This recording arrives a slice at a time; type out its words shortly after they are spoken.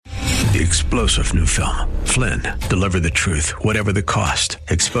The explosive new film, Flynn, deliver the truth, whatever the cost,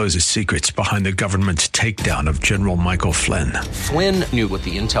 exposes secrets behind the government's takedown of General Michael Flynn. Flynn knew what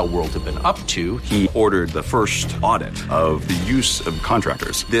the intel world had been up to. He ordered the first audit of the use of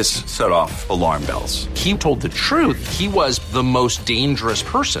contractors. This set off alarm bells. He told the truth. He was the most dangerous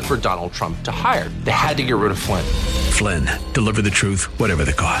person for Donald Trump to hire. They had to get rid of Flynn. Flynn, deliver the truth, whatever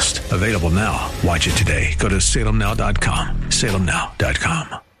the cost. Available now. Watch it today. Go to salemnow.com.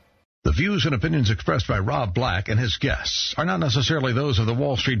 salemnow.com. The views and opinions expressed by Rob Black and his guests are not necessarily those of the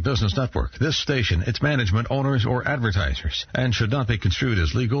Wall Street Business Network, this station, its management, owners, or advertisers, and should not be construed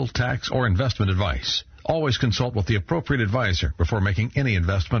as legal, tax, or investment advice. Always consult with the appropriate advisor before making any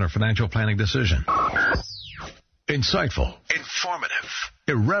investment or financial planning decision. Insightful, informative,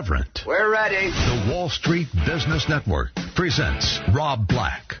 irreverent. We're ready. The Wall Street Business Network presents Rob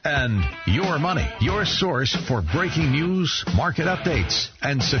Black and Your Money, your source for breaking news, market updates,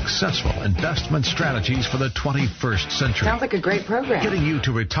 and successful investment strategies for the 21st century. Sounds like a great program. Getting you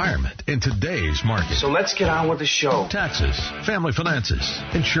to retirement in today's market. So let's get on with the show. Taxes, family finances,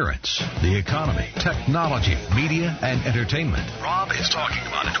 insurance, the economy, technology, media, and entertainment. Rob is talking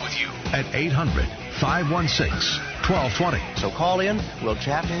about it with you at 800-516-1220. So call in, we'll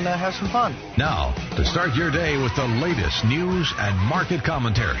chat and have some fun. Now, to start your day with the latest news and market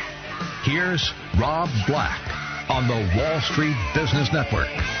commentary, here's Rob Black on the Wall Street Business Network.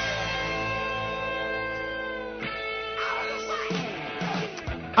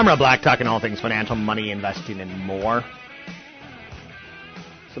 I'm Rob Black, talking all things financial, money, investing, and more.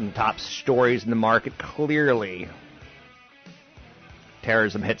 Some top stories in the market. Clearly,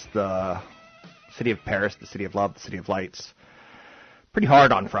 terrorism hits the city of Paris, the city of love, the city of lights, pretty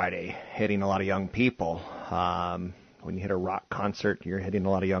hard on Friday, hitting a lot of young people. When you hit a rock concert, you're hitting a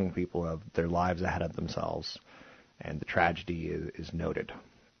lot of young people who have their lives ahead of themselves, and the tragedy is noted.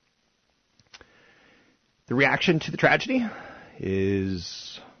 The reaction to the tragedy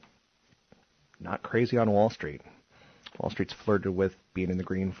is not crazy on Wall Street. Wall Street's flirted with being in the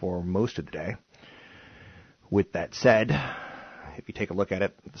green for most of the day. With that said, if you take a look at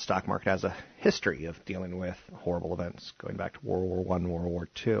it, the stock market has a history of dealing with horrible events going back to World War I, World War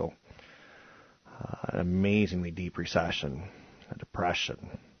II. An amazingly deep recession, a depression,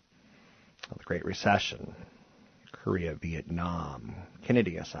 the Great Recession, Korea, Vietnam,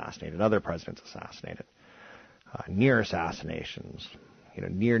 Kennedy assassinated, other presidents assassinated, near assassinations,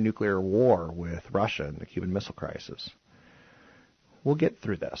 near nuclear war with Russia and the Cuban Missile Crisis. We'll get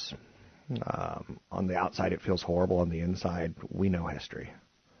through this. On the outside, it feels horrible. On the inside, we know history.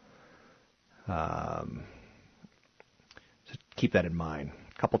 So keep that in mind.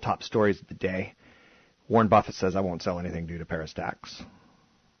 A couple top stories of the day. Warren Buffett says, I won't sell anything due to Paris tax.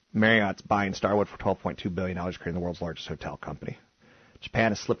 Marriott's buying Starwood for $12.2 billion, creating the world's largest hotel company.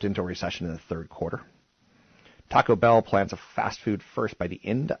 Japan has slipped into a recession in the third quarter. Taco Bell plans a fast food first by the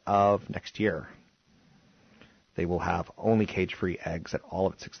end of next year. They will have only cage-free eggs at all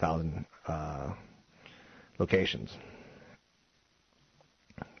of its 6,000 locations.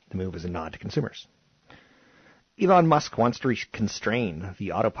 The move is a nod to consumers. Elon Musk wants to constrain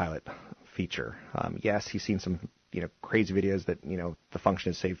the autopilot feature. Yes, he's seen some crazy videos that the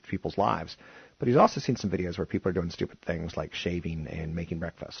function has saved people's lives, but he's also seen some videos where people are doing stupid things like shaving and making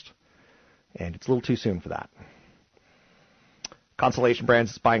breakfast, and it's a little too soon for that. Constellation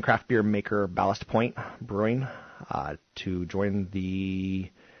Brands is buying craft beer maker Ballast Point Brewing to join the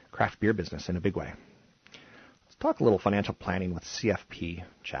craft beer business in a big way. Let's talk a little financial planning with CFP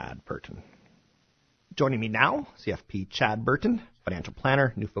Chad Burton. Joining me now, CFP Chad Burton, financial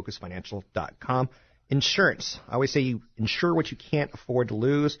planner, newfocusfinancial.com. Insurance. I always say you insure what you can't afford to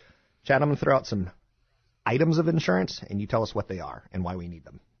lose. Chad, I'm going to throw out some items of insurance, and you tell us what they are and why we need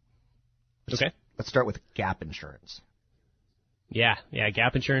them. Okay. Let's start with gap insurance. Yeah,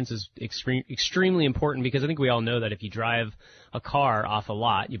 gap insurance is extremely important because I think we all know that if you drive a car off a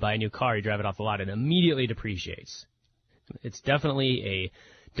lot, you buy a new car, you drive it off the lot, it immediately depreciates. It's definitely a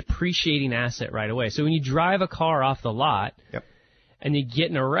depreciating asset right away. So when you drive a car off the lot, yep, and you get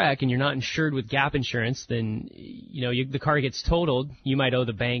in a wreck and you're not insured with gap insurance, then the car gets totaled. You might owe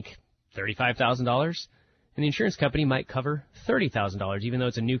the bank $35,000, and the insurance company might cover $30,000, even though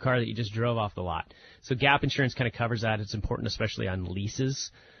it's a new car that you just drove off the lot. So gap insurance kind of covers that. It's important, especially on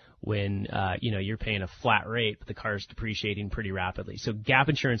leases, when you're paying a flat rate, but the car's depreciating pretty rapidly. So gap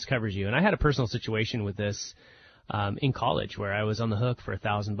insurance covers you. And I had a personal situation with this in college where I was on the hook for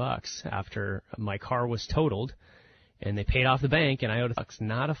 $1,000 after my car was totaled, and they paid off the bank, and I owed $1,000.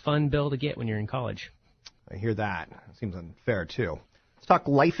 Not a fun bill to get when you're in college. I hear that. It seems unfair, too. Let's talk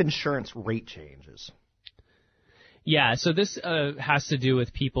life insurance rate changes. Yeah, so this has to do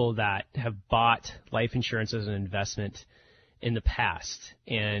with people that have bought life insurance as an investment in the past.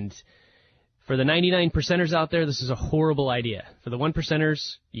 And for the 99 percenters out there, this is a horrible idea. For the 1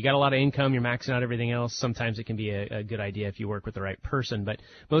 percenters, you got a lot of income, you're maxing out everything else. Sometimes it can be a good idea if you work with the right person. But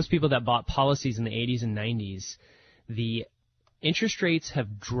most people that bought policies in the 80s and 90s, the interest rates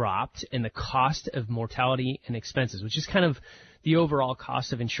have dropped and the cost of mortality and expenses, which is kind of the overall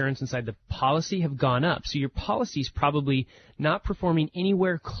cost of insurance inside the policy, have gone up. So your policy is probably not performing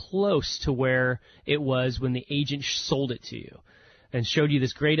anywhere close to where it was when the agent sold it to you and showed you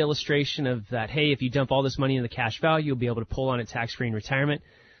this great illustration of that, hey, if you dump all this money in the cash value, you'll be able to pull on it tax-free in retirement.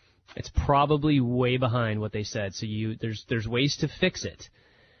 It's probably way behind what they said. So there's ways to fix it.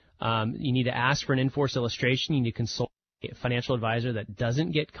 You need to ask for an in-force illustration. You need to consult a financial advisor that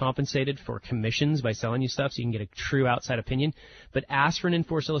doesn't get compensated for commissions by selling you stuff, so you can get a true outside opinion. But ask for an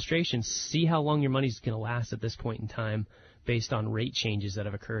in-force illustration. See how long your money's going to last at this point in time based on rate changes that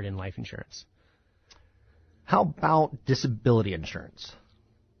have occurred in life insurance. How about disability insurance?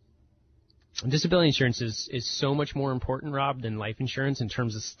 Disability insurance is so much more important, Rob, than life insurance in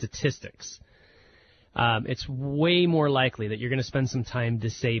terms of statistics. It's way more likely that you're going to spend some time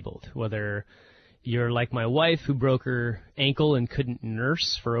disabled, whether you're like my wife who broke her ankle and couldn't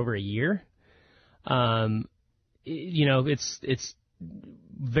nurse for over a year. It's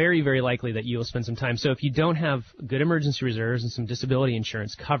very, very likely that you'll spend some time. So if you don't have good emergency reserves and some disability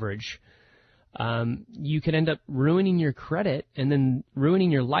insurance coverage, you could end up ruining your credit and then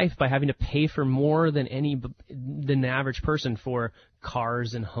ruining your life by having to pay for more than the average person for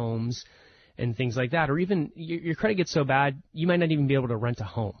cars and homes and things like that. Or even your credit gets so bad, you might not even be able to rent a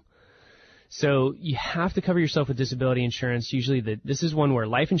home. So you have to cover yourself with disability insurance. Usually this is one where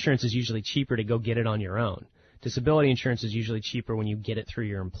life insurance is usually cheaper to go get it on your own. Disability insurance is usually cheaper when you get it through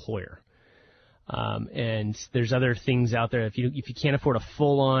your employer. And there's other things out there. If you can't afford a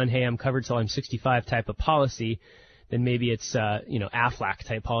full-on, hey, I'm covered till I'm 65 type of policy, then maybe it's AFLAC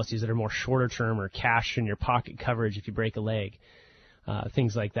type policies that are more shorter term or cash in your pocket coverage if you break a leg,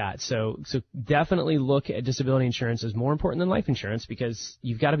 things like that. So definitely look at disability insurance as more important than life insurance because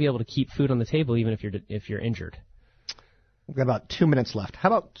you've got to be able to keep food on the table even if you're injured. We've got about 2 minutes left. How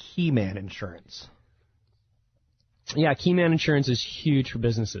about Keyman Insurance? Yeah, Keyman Insurance is huge for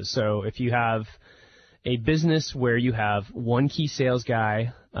businesses. So if you have a business where you have one key sales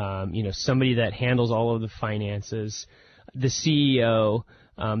guy, somebody that handles all of the finances, the CEO,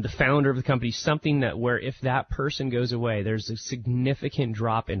 the founder of the company, something that where if that person goes away, there's a significant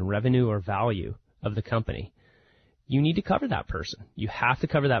drop in revenue or value of the company. You need to cover that person. You have to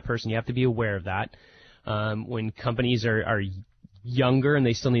cover that person. You have to be aware of that. When companies are younger and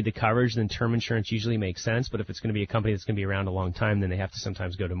they still need the coverage, then term insurance usually makes sense. But if it's going to be a company that's going to be around a long time, then they have to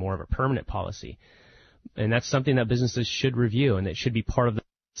sometimes go to more of a permanent policy. And that's something that businesses should review, and it should be part of the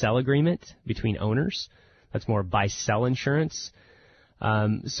sell agreement between owners. That's more buy-sell insurance.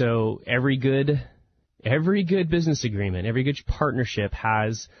 So every good business agreement, every good partnership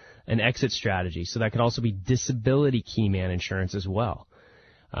has an exit strategy. So that could also be disability Keyman Insurance as well.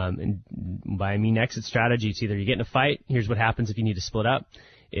 And by I mean exit strategy, it's either you get in a fight, here's what happens if you need to split up.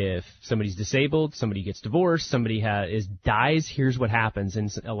 If somebody's disabled, somebody gets divorced, somebody dies, here's what happens.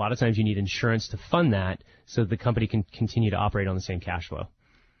 And a lot of times you need insurance to fund that so the company can continue to operate on the same cash flow.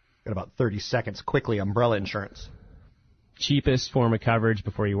 Got about 30 seconds. Quickly, umbrella insurance. Cheapest form of coverage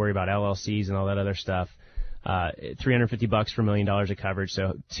before you worry about LLCs and all that other stuff. $350 for $1 million of coverage.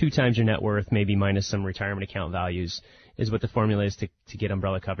 So 2 times your net worth, maybe minus some retirement account values, is what the formula is to get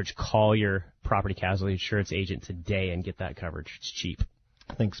umbrella coverage. Call your property casualty insurance agent today and get that coverage. It's cheap.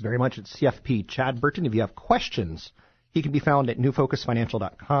 Thanks very much. It's CFP Chad Burton. If you have questions, he can be found at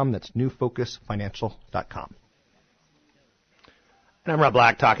newfocusfinancial.com. That's newfocusfinancial.com. And I'm Rob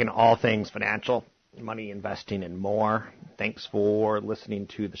Black, talking all things financial, money, investing, and more. Thanks for listening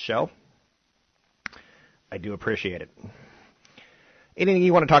to the show. I do appreciate it. Anything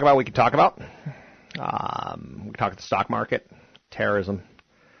you want to talk about, we can talk about. We can talk about the stock market, terrorism.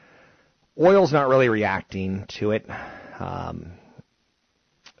 Oil's not really reacting to it.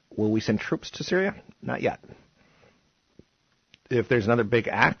 Will we send troops to Syria? Not yet. If there's another big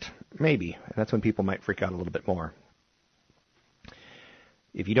act, maybe. And that's when people might freak out a little bit more.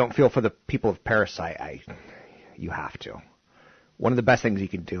 If you don't feel for the people of Paris, you have to. One of the best things you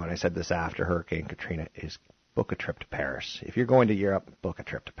can do, and I said this after Hurricane Katrina, is book a trip to Paris. If you're going to Europe, book a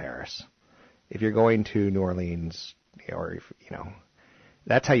trip to Paris. If you're going to New Orleans, or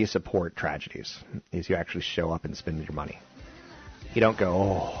that's how you support tragedies, is you actually show up and spend your money. You don't go,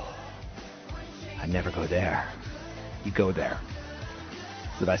 oh, I never go there. You go there.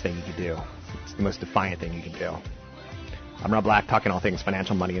 It's the best thing you can do. It's the most defiant thing you can do. I'm Rob Black, talking all things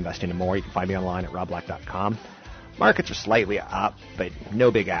financial, money, investing, and more. You can find me online at robblack.com. Markets are slightly up, but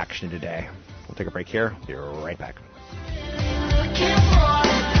no big action today. We'll take a break here. Be right back.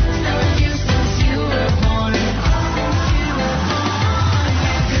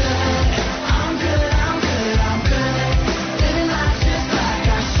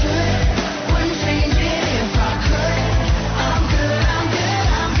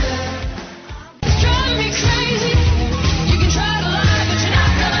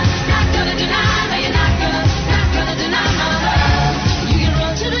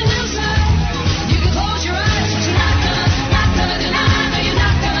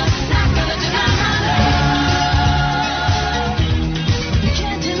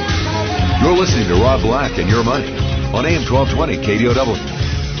 You're listening to Rob Black and Your Money on AM 1220 KDOW.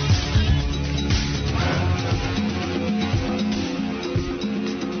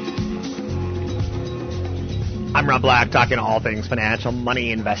 I'm Rob Black, talking all things financial,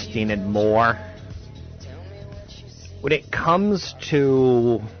 money, investing, and more. When it comes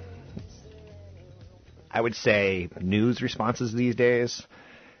to, I would say, news responses these days,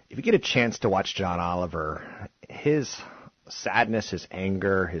 if you get a chance to watch John Oliver, his sadness, his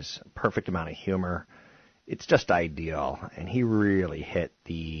anger, his perfect amount of humor, it's just ideal. And he really hit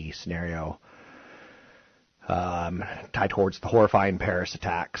the scenario tied towards the horrifying Paris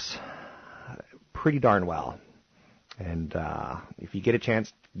attacks pretty darn well. And if you get a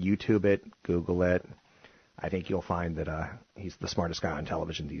chance, YouTube it, Google it. I think you'll find that he's the smartest guy on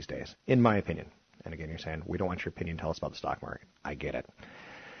television these days, in my opinion. And again, you're saying, we don't want your opinion, tell us about the stock market. I get it.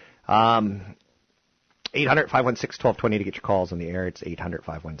 800-516-1220 to get your calls on the air. It's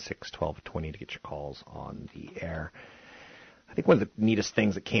 800-516-1220 to get your calls on the air. I think one of the neatest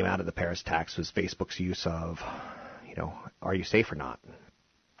things that came out of the Paris attacks was Facebook's use of, are you safe or not?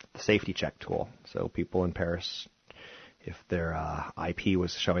 The safety check tool. So people in Paris, if their IP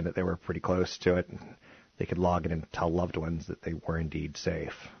was showing that they were pretty close to it, they could log in and tell loved ones that they were indeed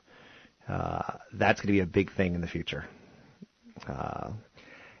safe. That's going to be a big thing in the future.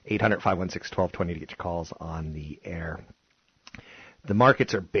 800-516-1220 to get your calls on the air. The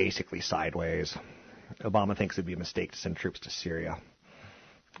markets are basically sideways. Obama thinks it would be a mistake to send troops to Syria.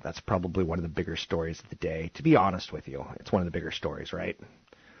 That's probably one of the bigger stories of the day. To be honest with you, it's one of the bigger stories, right?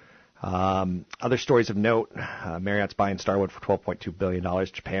 Other stories of note, Marriott's buying Starwood for $12.2 billion.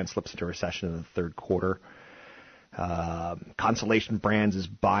 Japan slips into recession in the third quarter. Constellation Brands is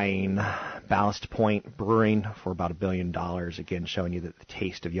buying Ballast Point Brewing for about $1 billion, again showing you that the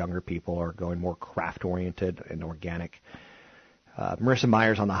taste of younger people are going more craft-oriented and organic. Marissa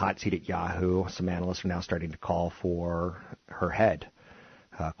Mayer's on the hot seat at Yahoo. Some analysts are now starting to call for her head.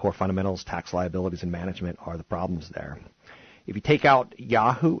 Core fundamentals, tax liabilities, and management are the problems there. If you take out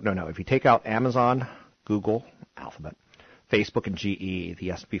if you take out Amazon, Google, Alphabet, Facebook, and GE,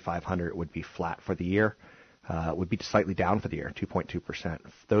 the S&P 500 would be flat for the year. Would be slightly down for the year, 2.2%.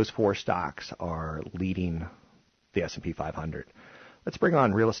 Those four stocks are leading the S&P 500. Let's bring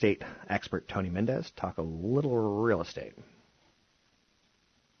on real estate expert Tony Mendez, talk a little real estate.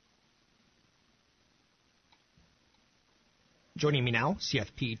 Joining me now,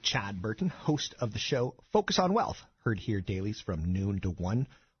 CFP Chad Burton, host of the show Focus on Wealth, heard here dailies from noon to 1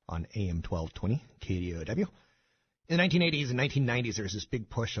 on AM 1220 KDOW. In the 1980s and 1990s, there was this big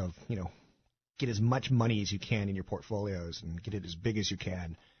push of, get as much money as you can in your portfolios and get it as big as you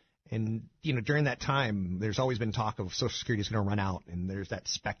can. And, during that time, there's always been talk of Social Security is going to run out, and there's that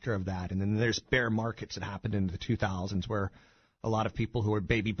specter of that. And then there's bear markets that happened in the 2000s where a lot of people who are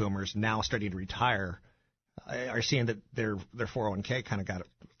baby boomers now starting to retire are seeing that their 401k kind of got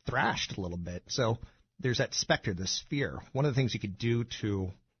thrashed a little bit. So there's that specter, this fear. One of the things you could do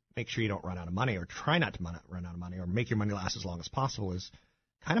to make sure you don't run out of money or try not to run out of money or make your money last as long as possible is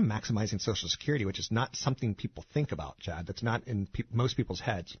kind of maximizing Social Security, which is not something people think about, Chad. That's not in most people's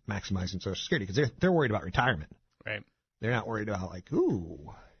heads, maximizing Social Security, because they're worried about retirement. Right. They're not worried about, if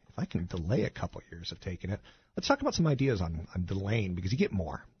I can delay a couple years of taking it. Let's talk about some ideas on delaying, because you get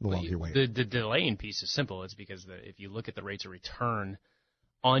more the longer you wait. The delaying piece is simple. It's because if you look at the rates of return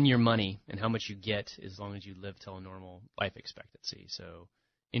on your money and how much you get as long as you live till a normal life expectancy, so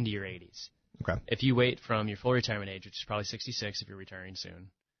into your 80s. Okay. If you wait from your full retirement age, which is probably 66 if you're retiring soon,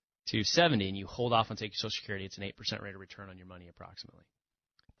 to 70, and you hold off on taking Social Security, it's an 8% rate of return on your money approximately.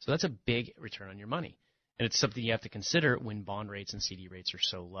 So that's a big return on your money. And it's something you have to consider when bond rates and CD rates are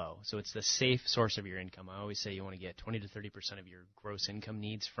so low. So it's the safe source of your income. I always say you want to get 20 to 30% of your gross income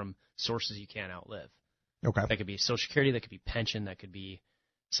needs from sources you can't outlive. Okay. That could be Social Security, that could be pension, that could be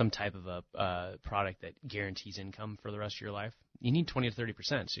some type of a product that guarantees income for the rest of your life. You need 20 to 30%,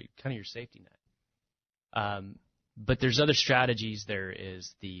 so kind of your safety net. But there's other strategies. There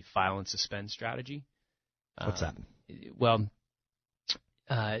is the file and suspend strategy. What's that? Well,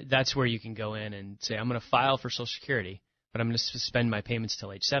 that's where you can go in and say, I'm going to file for Social Security, but I'm going to suspend my payments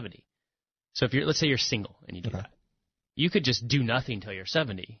till age 70. So let's say you're single and you do that. You could just do nothing till you're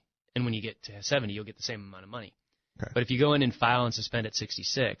 70, and when you get to 70, you'll get the same amount of money. Okay. But if you go in and file and suspend at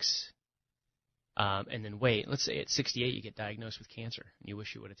 66, and then wait, let's say at 68 you get diagnosed with cancer, and you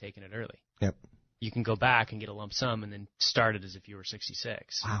wish you would have taken it early. Yep. You can go back and get a lump sum and then start it as if you were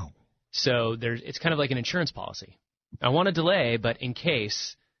 66. Wow. So it's kind of like an insurance policy. I want to delay, but in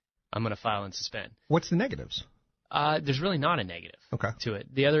case, I'm going to file and suspend. What's the negatives? There's really not a negative to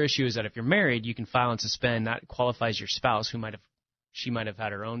it. The other issue is that if you're married, you can file and suspend. That qualifies your spouse, she might have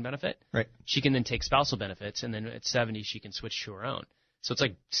had her own benefit. Right. She can then take spousal benefits, and then at 70 she can switch to her own. So it's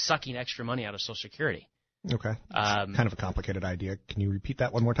like sucking extra money out of Social Security. Okay. Kind of a complicated idea. Can you repeat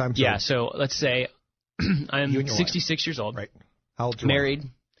that one more time? Yeah. So let's say I'm 66 years old. Right. How old? Married.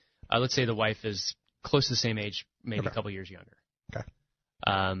 Let's say the wife is close to the same age, maybe a couple years younger. Okay.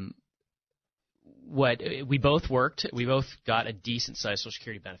 We both worked. We both got a decent sized Social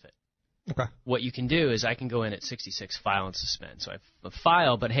Security benefit. Okay. What you can do is I can go in at 66, file and suspend. So I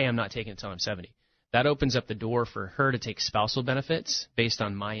file, but hey, I'm not taking it until I'm 70. That opens up the door for her to take spousal benefits based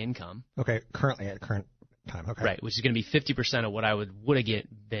on my income. Okay. Currently at current time. Okay. Right, which is going to be 50% of what I would have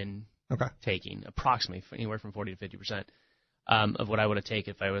been taking, approximately anywhere from 40 to 50%. Of what I would have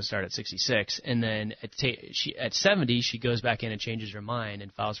taken if I would have started at 66. And then at 70, she goes back in and changes her mind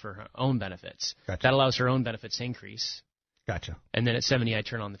and files for her own benefits. Gotcha. That allows her own benefits to increase. Gotcha. And then at 70, I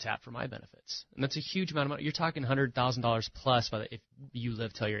turn on the tap for my benefits. And that's a huge amount of money. You're talking $100,000 plus if you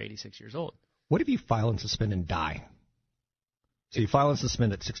live till you're 86 years old. What if you file and suspend and die? So you file and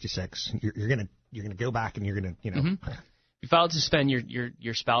suspend at 66. You're gonna go back and you're gonna Mm-hmm. If you file and suspend,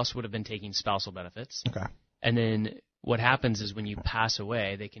 your spouse would have been taking spousal benefits. Okay. And then what happens is when you pass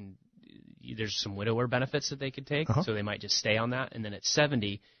away, there's some widower benefits that they could take, so they might just stay on that. And then at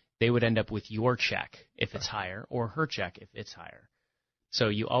 70, they would end up with your check if it's higher, or her check if it's higher. So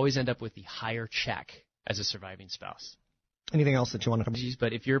you always end up with the higher check as a surviving spouse. Anything else that you want to come to?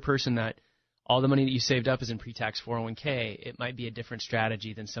 But if you're a person that all the money that you saved up is in pre-tax 401k, it might be a different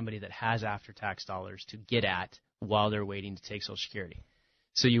strategy than somebody that has after-tax dollars to get at while they're waiting to take Social Security.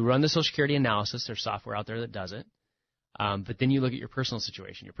 So you run the Social Security analysis. There's software out there that does it. But then you look at your personal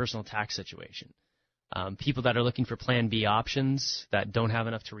situation, your personal tax situation. People that are looking for Plan B options that don't have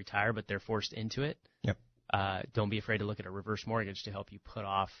enough to retire, but they're forced into it. Yep. Don't be afraid to look at a reverse mortgage to help you put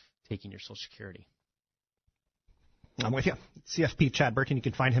off taking your Social Security. I'm with you. CFP Chad Burton. You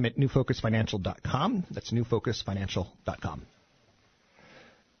can find him at newfocusfinancial.com. That's newfocusfinancial.com.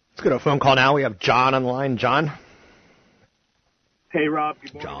 Let's go to a phone call now. We have John on the line. John? Hey, Rob.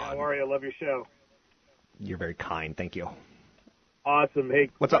 Good morning. John. How are you? I love your show. You're very kind. Thank you. Awesome.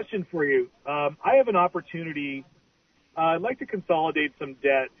 Hey, what's question for you. I have an opportunity. I'd like to consolidate some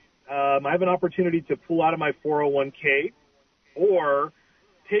debt. I have an opportunity to pull out of my 401k or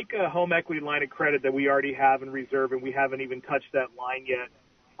take a home equity line of credit that we already have in reserve, and we haven't even touched that line yet.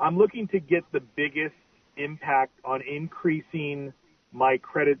 I'm looking to get the biggest impact on increasing my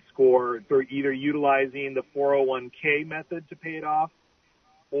credit score through either utilizing the 401k method to pay it off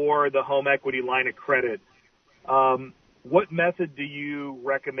or the home equity line of credit. What method do you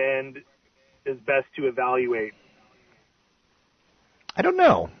recommend is best to evaluate? I don't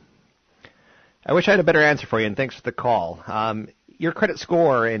know. I wish I had a better answer for you, and thanks for the call. Your credit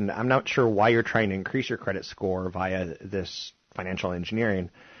score, and I'm not sure why you're trying to increase your credit score via this financial engineering.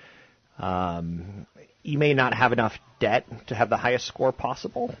 You may not have enough debt to have the highest score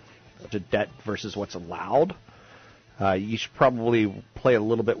possible, to debt versus what's allowed. You should probably play a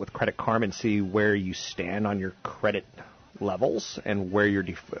little bit with Credit Karma and see where you stand on your credit levels and where your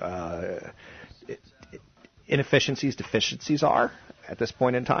deficiencies are at this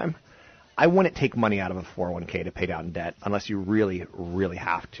point in time. I wouldn't take money out of a 401k to pay down debt unless you really, really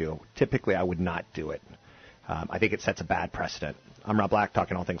have to. Typically, I would not do it. I think it sets a bad precedent. I'm Rob Black,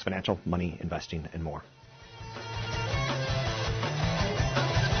 talking all things financial, money, investing, and more.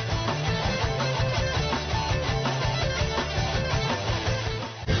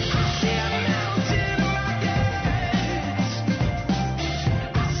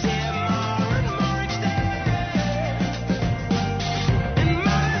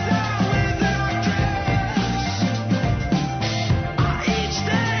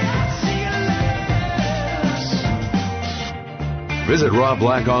 Visit Rob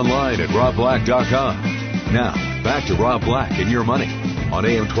Black online at robblack.com. Now, back to Rob Black and Your Money on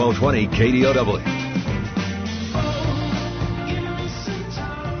AM 1220 KDOW.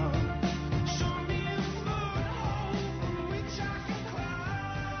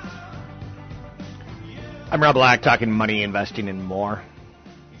 I'm Rob Black, talking money, investing, and more.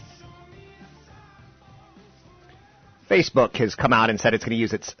 Facebook has come out and said it's going to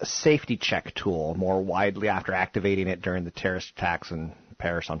use its safety check tool more widely after activating it during the terrorist attacks in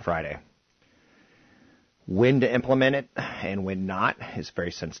Paris on Friday. When to implement it and when not is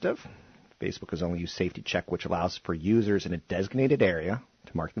very sensitive. Facebook has only used Safety Check, which allows for users in a designated area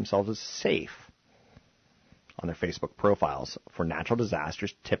to mark themselves as safe on their Facebook profiles for natural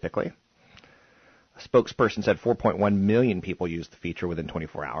disasters, typically. A spokesperson said 4.1 million people used the feature within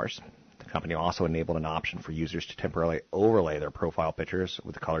 24 hours. The company also enabled an option for users to temporarily overlay their profile pictures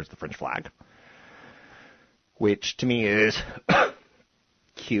with the colors of the French flag, which to me is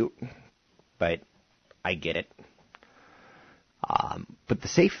cute, but I get it. But the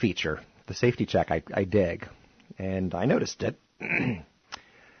safe feature, the safety check, I dig, and I noticed it.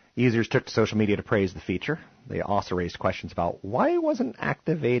 Users took to social media to praise the feature. They also raised questions about why it wasn't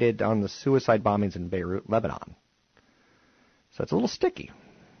activated on the suicide bombings in Beirut, Lebanon. So it's a little sticky.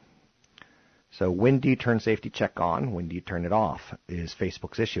 So when do you turn Safety Check on? When do you turn it off? Is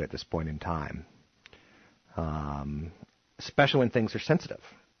Facebook's issue at this point in time. Especially when things are sensitive.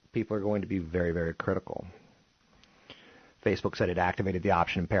 People are going to be very, very critical. Facebook said it activated the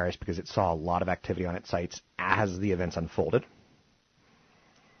option in Paris because it saw a lot of activity on its sites as the events unfolded.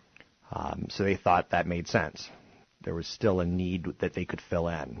 So they thought that made sense. There was still a need that they could fill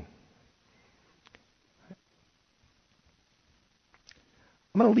in.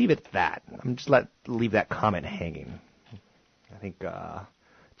 I'm going to leave it at that. I'm just leave that comment hanging. I think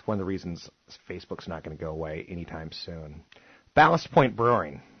it's one of the reasons Facebook's not going to go away anytime soon. Ballast Point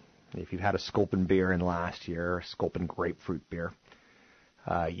Brewing. If you've had a Sculpin beer in last year, Sculpin grapefruit beer,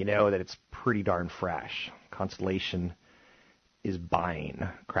 you know that it's pretty darn fresh. Constellation is buying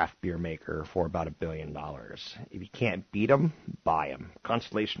craft beer maker for about $1 billion. If you can't beat them, buy them.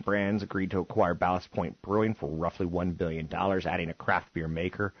 Constellation Brands agreed to acquire Ballast Point Brewing for roughly $1 billion, adding a craft beer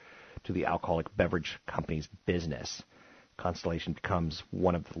maker to the alcoholic beverage company's business. Constellation becomes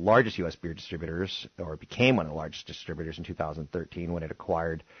one of the largest U.S. beer distributors, or became one of the largest distributors in 2013 when it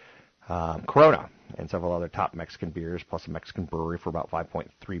acquired Corona and several other top Mexican beers, plus a Mexican brewery for about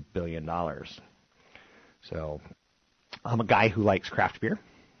 $5.3 billion. So I'm a guy who likes craft beer.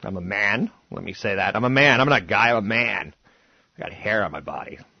 I'm a man. Let me say that. I'm a man. I'm not a guy. I'm a man. I got hair on my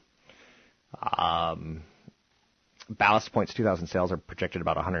body. Ballast Point's 2000 sales are projected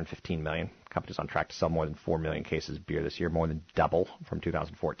about $115 million. The company's on track to sell more than 4 million cases of beer this year, more than double from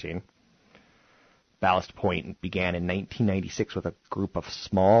 2014. Ballast Point began in 1996 with a group of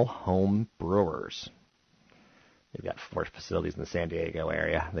small home brewers. They've got 4 facilities in the San Diego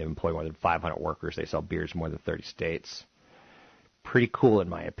area. They employ more than 500 workers. They sell beers in more than 30 states. Pretty cool, in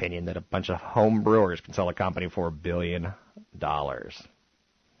my opinion, that a bunch of home brewers can sell a company for $1 billion.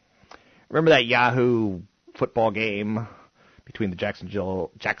 Remember that Yahoo football game between the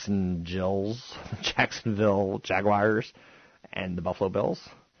Jacksonville Jaguars and the Buffalo Bills?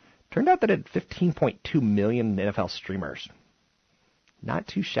 Turned out that it had 15.2 million NFL streamers. Not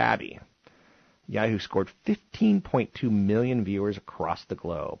too shabby. Yahoo scored 15.2 million viewers across the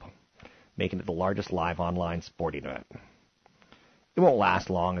globe, making it the largest live online sporting event. It won't last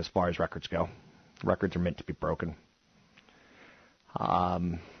long as far as records go. Records are meant to be broken.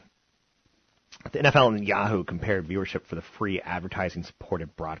 The NFL and Yahoo compared viewership for the free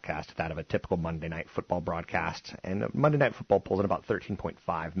advertising-supported broadcast to that of a typical Monday Night Football broadcast, and Monday Night Football pulls in about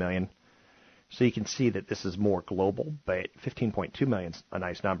 13.5 million. So you can see that this is more global, but 15.2 million is a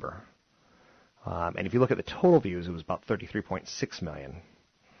nice number. And if you look at the total views, it was about 33.6 million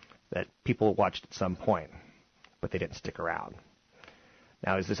that people watched at some point, but they didn't stick around.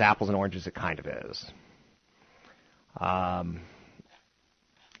 Now, is this apples and oranges? It kind of is.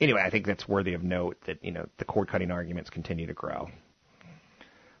 Anyway, I think that's worthy of note that, the cord-cutting arguments continue to grow.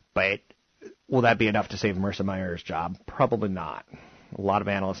 But will that be enough to save Marissa Mayer's job? Probably not. A lot of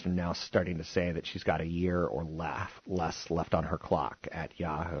analysts are now starting to say that she's got a year or less left on her clock at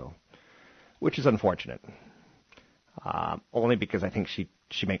Yahoo, which is unfortunate. Only because I think she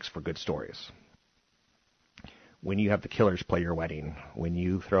makes for good stories. When you have the Killers play your wedding, when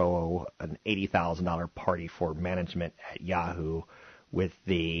you throw an $80,000 party for management at Yahoo with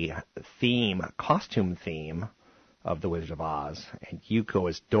the costume theme of The Wizard of Oz, and Yuko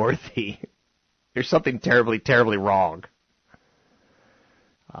as Dorothy, there's something terribly, terribly wrong.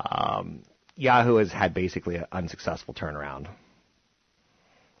 Yahoo has had basically an unsuccessful turnaround.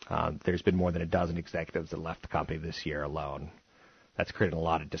 There's been more than a dozen executives that left the company this year alone. That's created a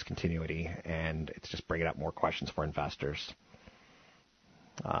lot of discontinuity, and it's just bringing up more questions for investors.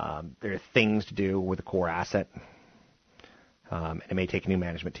 There are things to do with the core asset. And it may take a new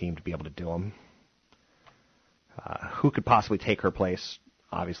management team to be able to do them. Who could possibly take her place?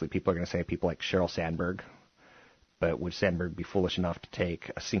 Obviously, people are going to say people like Sheryl Sandberg. But would Sandberg be foolish enough to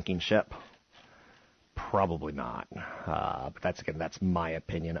take a sinking ship? Probably not. But that's my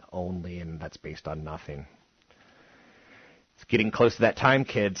opinion only, and that's based on nothing. It's getting close to that time,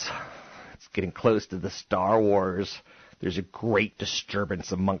 kids. It's getting close to the Star Wars. There's a great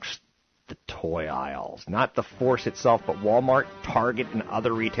disturbance amongst the toy aisles. Not the Force itself, but Walmart, Target, and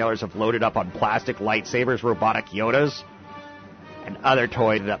other retailers have loaded up on plastic lightsabers, robotic Yodas, and other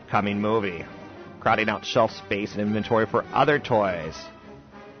toys in the upcoming movie, crowding out shelf space and inventory for other toys.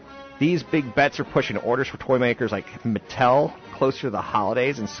 These big bets are pushing orders for toy makers like Mattel closer to the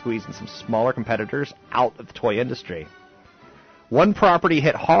holidays and squeezing some smaller competitors out of the toy industry. One property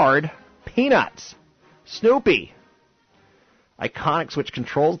hit hard, Peanuts. Snoopy. Iconics, which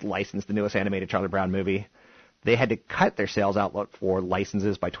controls licensed the newest animated Charlie Brown movie, they had to cut their sales outlook for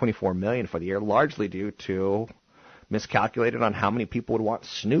licenses by $24 million for the year, largely due to miscalculated on how many people would want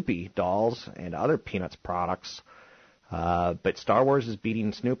Snoopy dolls and other Peanuts products. But Star Wars is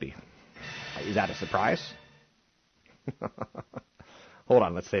beating Snoopy. Is that a surprise? Hold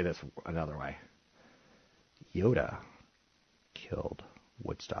on, let's say this another way. Yoda killed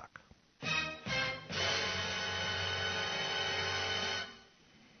Woodstock.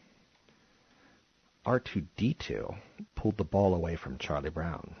 R2-D2 pulled the ball away from Charlie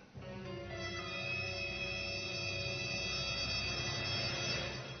Brown.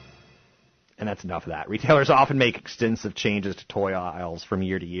 And that's enough of that. Retailers often make extensive changes to toy aisles from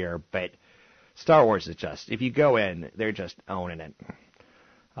year to year, but Star Wars is just, if you go in, they're just owning it.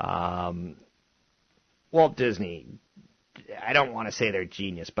 Walt Disney, I don't want to say they're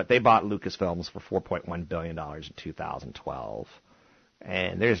genius, but they bought Lucasfilms for $4.1 billion in 2012.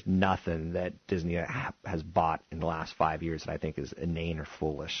 And there's nothing that Disney has bought in the last 5 years that I think is inane or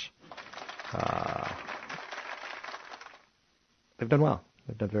foolish. They've done well.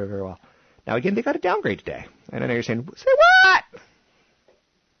 They've done very, very well. Now, again, they got a downgrade today. And I know you're saying, say what?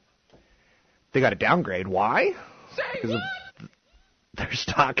 They got a downgrade. Why? Because their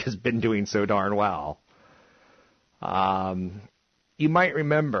stock has been doing so darn well. You might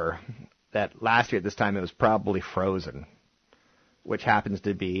remember that last year at this time it was probably Frozen, which happens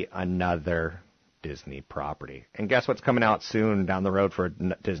to be another Disney property. And guess what's coming out soon down the road for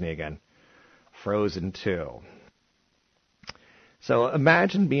Disney again? Frozen 2. So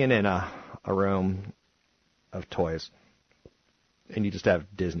imagine being in a room of toys, and you just have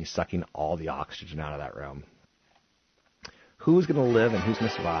Disney sucking all the oxygen out of that room. Who's going to live and who's going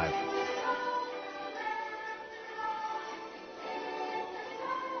to survive?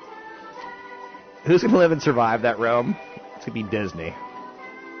 Who's going to live and survive that room? It's going to be Disney.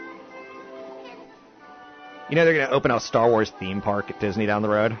 You know they're going to open a Star Wars theme park at Disney down the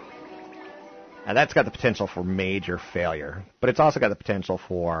road? Now that's got the potential for major failure, but it's also got the potential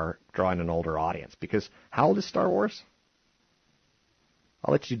for drawing an older audience, because how old is Star Wars?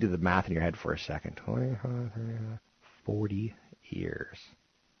 I'll let you do the math in your head for a second. 40 years.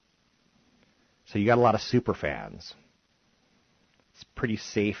 So you got a lot of super fans. It's a pretty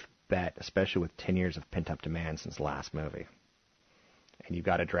safe bet, especially with 10 years of pent-up demand since the last movie. And you've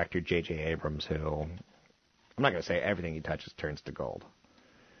got a director, J.J. Abrams, who, I'm not going to say everything he touches turns to gold.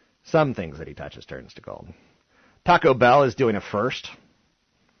 Some things that he touches turns to gold. Taco Bell is doing a first.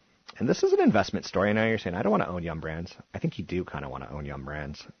 And this is an investment story. I know you're saying, I don't want to own Yum Brands. I think you do kind of want to own Yum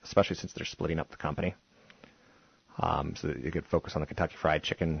Brands, especially since they're splitting up the company. So that you could focus on the Kentucky Fried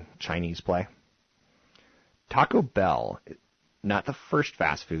Chicken Chinese play. Taco Bell, not the first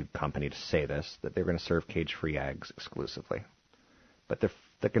fast food company to say this, that they're going to serve cage-free eggs exclusively. But they're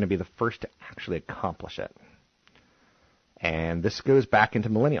going to be the first to actually accomplish it. And this goes back into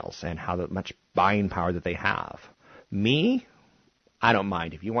millennials and how much buying power that they have. Me, I don't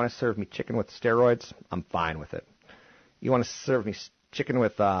mind. If you want to serve me chicken with steroids, I'm fine with it. You want to serve me chicken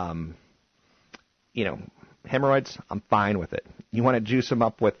with, hemorrhoids, I'm fine with it. You want to juice them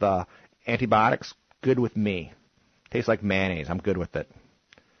up with antibiotics, good with me. Tastes like mayonnaise, I'm good with it.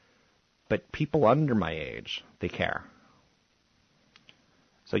 But people under my age, they care.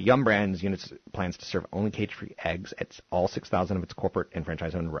 So Yum Brands plans to serve only cage-free eggs at all 6,000 of its corporate and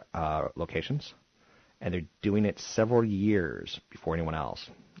franchise-owned locations. And they're doing it several years before anyone else,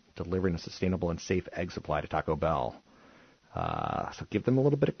 delivering a sustainable and safe egg supply to Taco Bell. So give them a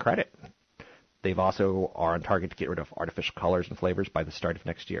little bit of credit. They've also are on target to get rid of artificial colors and flavors by the start of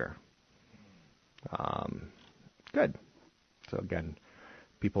next year. Good. So again,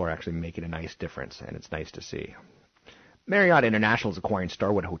 people are actually making a nice difference, and it's nice to see. Marriott International is acquiring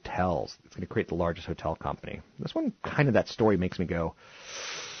Starwood Hotels. It's going to create the largest hotel company. This one, kind of that story makes me go,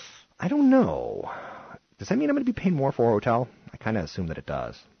 I don't know. Does that mean I'm going to be paying more for a hotel? I kind of assume that it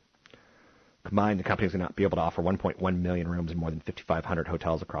does. Combined, the company is going to be able to offer 1.1 million rooms in more than 5,500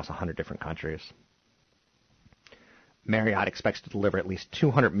 hotels across 100 different countries. Marriott expects to deliver at least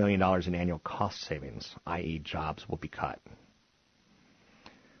 $200 million in annual cost savings, i.e. jobs will be cut.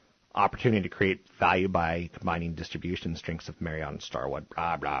 Opportunity to create value by combining distribution strengths of Marriott and Starwood.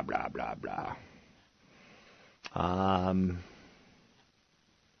 Blah, blah, blah, blah, blah.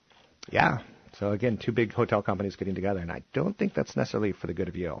 Yeah. So again, two big hotel companies getting together, and I don't think that's necessarily for the good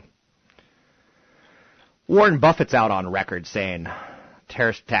of you. Warren Buffett's out on record saying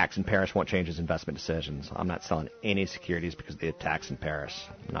terrorist attacks in Paris won't change his investment decisions. I'm not selling any securities because of the attacks in Paris.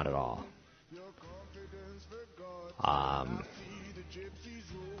 Not at all.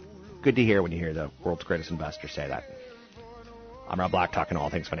 Good to hear when you hear the world's greatest investor say that. I'm Rob Black, talking all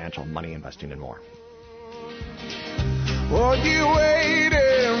things financial, money, investing, and more. What you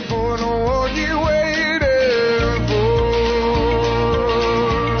waiting for? No, what you waiting for?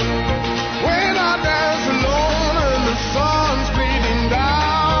 When I dance alone and the sun's beating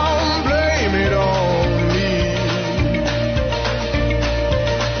down, blame it on me.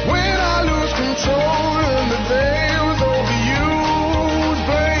 When I lose control and the day was overused,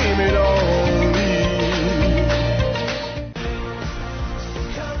 blame it on me.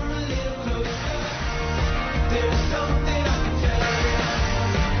 Come a little closer. There's something I can tell you.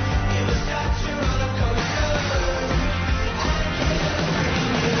 It was such a roller coaster. I can't bring it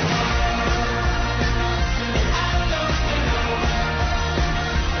on. And I don't know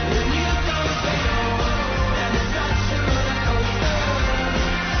when you don't say no. And it's such a roller coaster.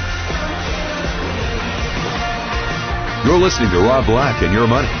 You're listening to Rob Black and Your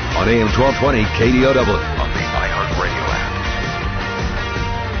Money on AM 1220 KDOW on the iHeartRadio app.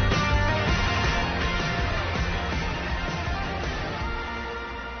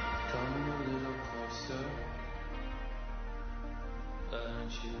 Come a little closer.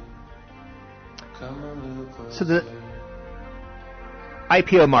 Aren't you? Come a little closer. So the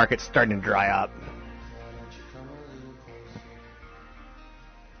IPO market's starting to dry up.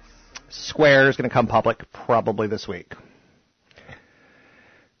 Square is going to come public probably this week.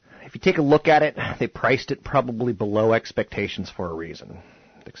 If you take a look at it, they priced it probably below expectations for a reason.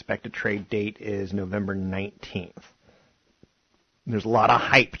 The expected trade date is November 19th. There's a lot of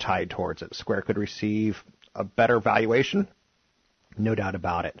hype tied towards it. Square could receive a better valuation, no doubt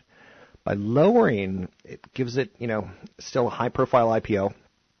about it. By lowering, it gives it, still a high-profile IPO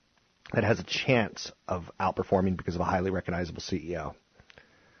that has a chance of outperforming because of a highly recognizable CEO.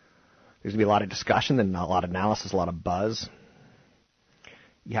 There's going to be a lot of discussion and a lot of analysis, a lot of buzz.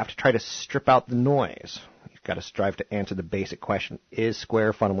 You have to try to strip out the noise. You've got to strive to answer the basic question, is Square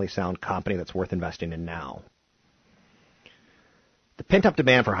a fundamentally sound company that's worth investing in now? The pent-up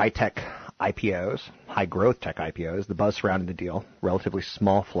demand for high-tech IPOs, high-growth tech IPOs, the buzz surrounding the deal, relatively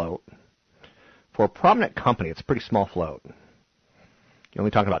small float. For a prominent company, it's a pretty small float. You're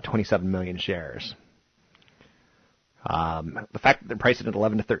only talking about 27 million shares. The fact that they're priced at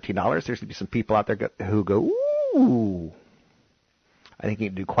 $11 to $13, there's going to be some people out there who go, ooh. I think it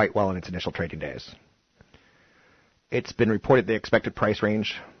can do quite well in its initial trading days. It's been reported the expected price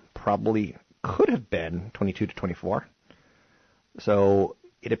range probably could have been 22 to 24. So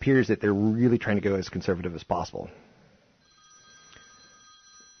it appears that they're really trying to go as conservative as possible.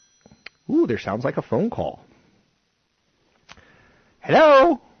 Ooh, there sounds like a phone call.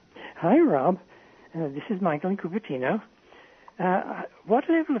 Hello? Hi, Rob. This is Michael in Cupertino. What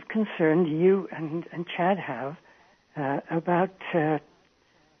level of concern do you and Chad have about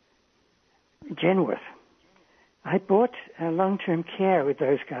Genworth? I bought long-term care with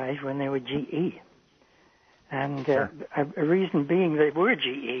those guys when they were GE. And a reason being they were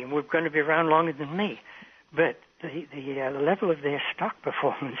GE and were going to be around longer than me. But the level of their stock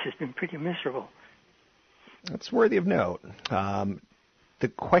performance has been pretty miserable. That's worthy of note. The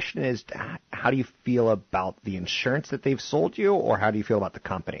question is, how do you feel about the insurance that they've sold you, or how do you feel about the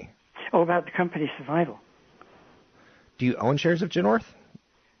company? Oh, about the company's survival. Do you own shares of Genworth?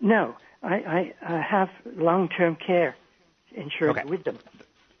 No, I have long-term care insurance with them.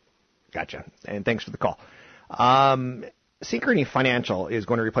 Gotcha. And thanks for the call. Synchrony Financial is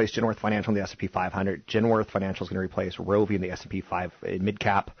going to replace Genworth Financial in the S&P 500. Genworth Financial is going to replace Rovi in the S&P 5 in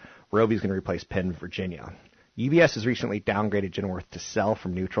mid-cap. Rovi is going to replace Penn Virginia. UBS has recently downgraded Genworth to sell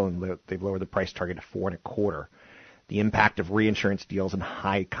from neutral, and they've lowered the price target to 4.25. The impact of reinsurance deals and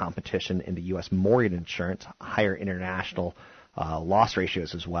high competition in the U.S. mortgage insurance, higher international loss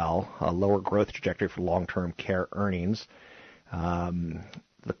ratios as well, a lower growth trajectory for long-term care earnings.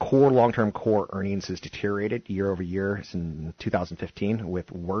 the core long-term core earnings has deteriorated year over year since 2015,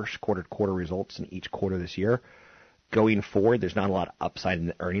 with worse quarter-to-quarter results in each quarter this year. Going forward, there's not a lot of upside in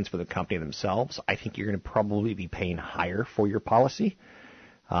the earnings for the company themselves. I think you're going to probably be paying higher for your policy.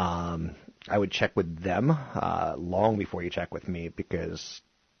 I would check with them long before you check with me, because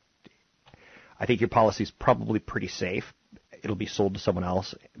I think your policy is probably pretty safe. It'll be sold to someone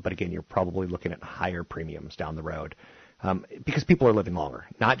else, but again, you're probably looking at higher premiums down the road because people are living longer,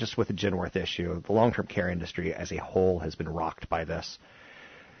 not just with the Genworth issue. The long-term care industry as a whole has been rocked by this,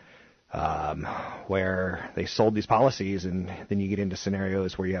 where they sold these policies, and then you get into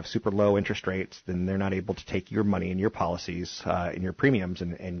scenarios where you have super low interest rates, then they're not able to take your money and your policies and your premiums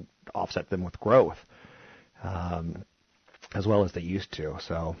and offset them with growth as well as they used to.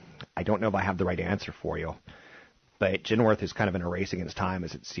 So I don't know if I have the right answer for you. But Genworth is kind of in a race against time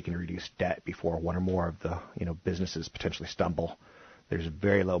as it's seeking to reduce debt before one or more of the businesses potentially stumble. There's a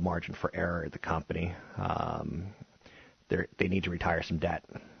very low margin for error at the company. They need to retire some debt,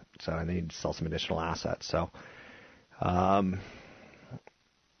 and they need to sell some additional assets. So I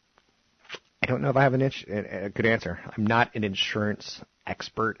don't know if I have a good answer. I'm not an insurance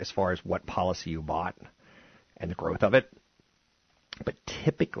expert as far as what policy you bought and the growth of it. But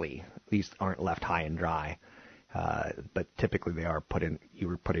typically, these aren't left high and dry. But typically you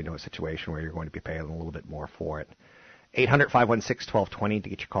were put into a situation where you're going to be paying a little bit more for it. 800-516-1220 to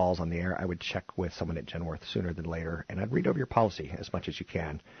get your calls on the air. I would check with someone at Genworth sooner than later, and I'd read over your policy as much as you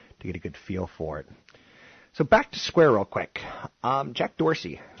can to get a good feel for it. So back to Square real quick. Jack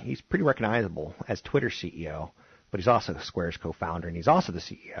Dorsey, he's pretty recognizable as Twitter's CEO, but he's also Square's co-founder, and he's also the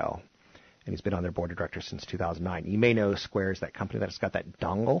CEO, and he's been on their board of directors since 2009. You may know Square is that company that's got that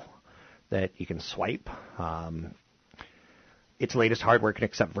dongle that you can swipe. Its latest hardware can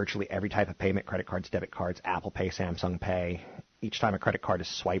accept virtually every type of payment: credit cards, debit cards, Apple Pay, Samsung Pay. Each time a credit card is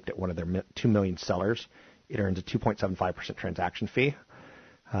swiped at one of their 2 million sellers, it earns a 2.75% transaction fee.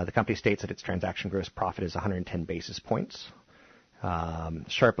 The company states that its transaction gross profit is 110 basis points,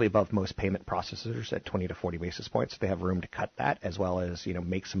 sharply above most payment processors at 20 to 40 basis points. They have room to cut that, as well as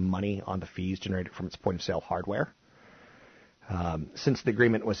make some money on the fees generated from its point-of-sale hardware. Since the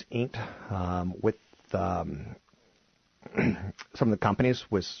agreement was inked with some of the companies,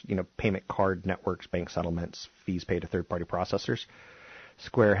 was payment card networks, bank settlements, fees paid to third-party processors,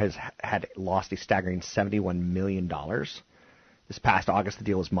 Square has had lost a staggering $71 million. This past August, the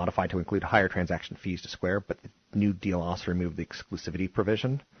deal was modified to include higher transaction fees to Square, but the new deal also removed the exclusivity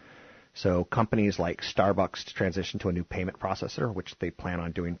provision. So companies like Starbucks transition to a new payment processor, which they plan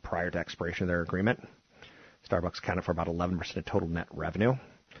on doing prior to expiration of their agreement. Starbucks accounted for about 11% of total net revenue.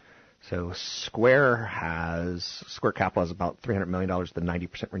 So Square Capital has about $300 million, the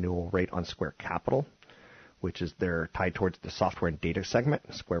 90% renewal rate on Square Capital, which is they're tied towards the software and data segment.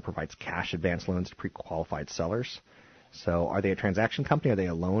 Square provides cash advance loans to pre-qualified sellers. So are they a transaction company or are they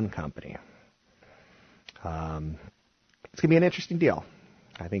a loan company? It's going to be an interesting deal.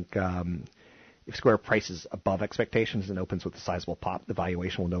 I think if Square prices above expectations and opens with a sizable pop, the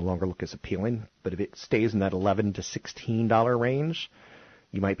valuation will no longer look as appealing. But if it stays in that $11 to $16 range,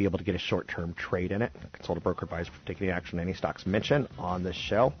 you might be able to get a short-term trade in it. Consult a broker advisor for taking action on any stocks mentioned on this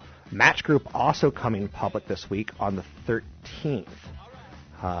show. Match Group also coming public this week on the 13th.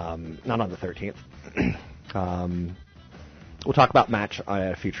 Not on the 13th. We'll talk about Match on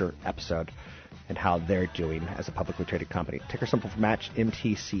a future episode and how they're doing as a publicly traded company. Ticker symbol for Match,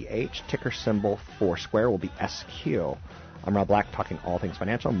 MTCH. Ticker symbol for Square will be SQ. I'm Rob Black, talking all things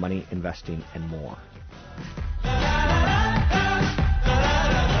financial, money, investing, and more.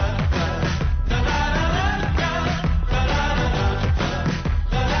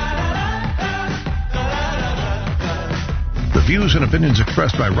 The views and opinions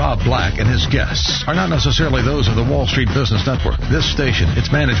expressed by Rob Black and his guests are not necessarily those of the Wall Street Business Network, this station,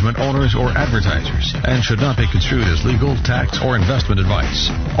 its management, owners, or advertisers, and should not be construed as legal, tax, or investment advice.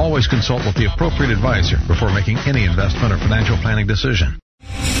 Always consult with the appropriate advisor before making any investment or financial planning decision.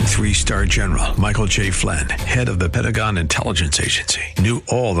 3-star General Michael J. Flynn, head of the Pentagon Intelligence Agency, knew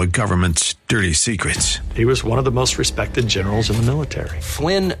all the government's dirty secrets. He was one of the most respected generals in the military.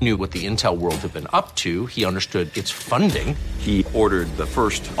 Flynn knew what the intel world had been up to. He understood its funding. He ordered the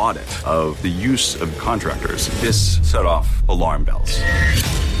first audit of the use of contractors. This set off alarm bells.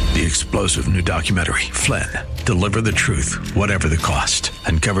 The explosive new documentary, Flynn, Deliver the Truth, Whatever the Cost,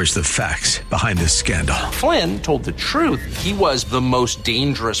 uncovers the facts behind this scandal. Flynn told the truth. He was the most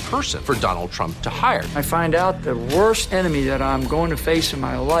dangerous person for Donald Trump to hire. I find out the worst enemy that I'm going to face in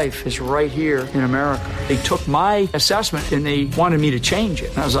my life is right here in America. They took my assessment and they wanted me to change it.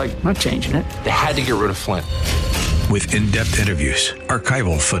 And I was like, I'm not changing it. They had to get rid of Flynn. With in-depth interviews,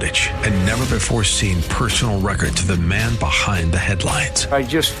 archival footage, and never-before-seen personal records of the man behind the headlines. I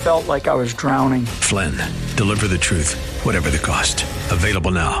just felt like I was drowning. Flynn, deliver the truth, whatever the cost.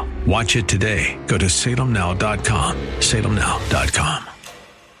 Available now. Watch it today. Go to salemnow.com. salemnow.com.